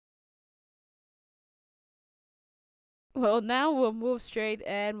Well, now we'll move straight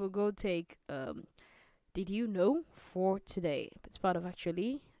and we'll go take Did You Know for today. It's part of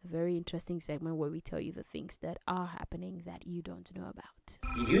actually a very interesting segment where we tell you the things that are happening that you don't know about.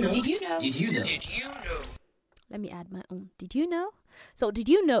 Did you know? Did you know? Did you know? Did you know? Let me add my own. Did you know? So, did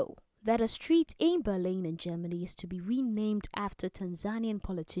you know that a street in Berlin in Germany is to be renamed after Tanzanian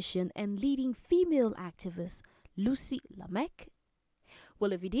politician and leading female activist Lucy-Lameck?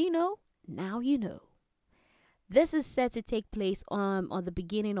 Well, if you didn't know, now you know. This is set to take place on the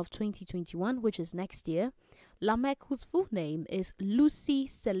beginning of 2021, which is next year. Lameck, whose full name is Lucy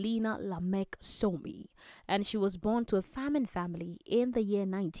Selina Lameck Somi, and she was born to a farming family in the year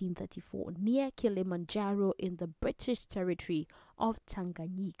 1934 near Kilimanjaro in the British territory of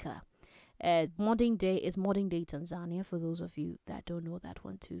Tanganyika. Modern day Tanzania, for those of you that don't know that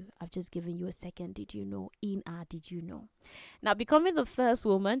one too. I've just given you a second did you know in our did you know. Now, becoming the first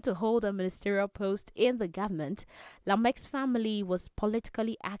woman to hold a ministerial post in the government, Lameck's family was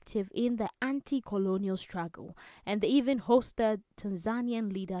politically active in the anti-colonial struggle, and they even hosted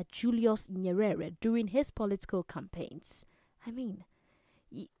Tanzanian leader Julius Nyerere during his political campaigns. I mean,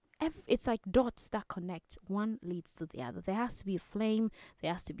 it's like dots that connect. One leads to the other. There has to be a flame,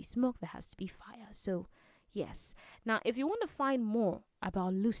 there has to be smoke, there has to be fire. So, yes. Now, if you want to find more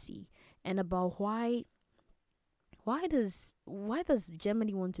about Lucy and about why does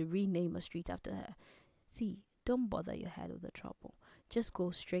Germany want to rename a street after her? See, don't bother your head with the trouble. Just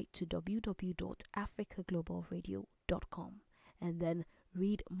go straight to www.africaglobalradio.com and then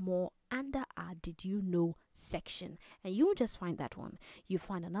read more under our Did You Know section. And you won't just find that one. You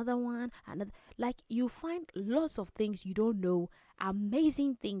find another one, you find lots of things you don't know,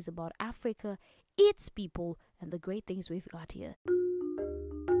 amazing things about Africa, its people, and the great things we've got here.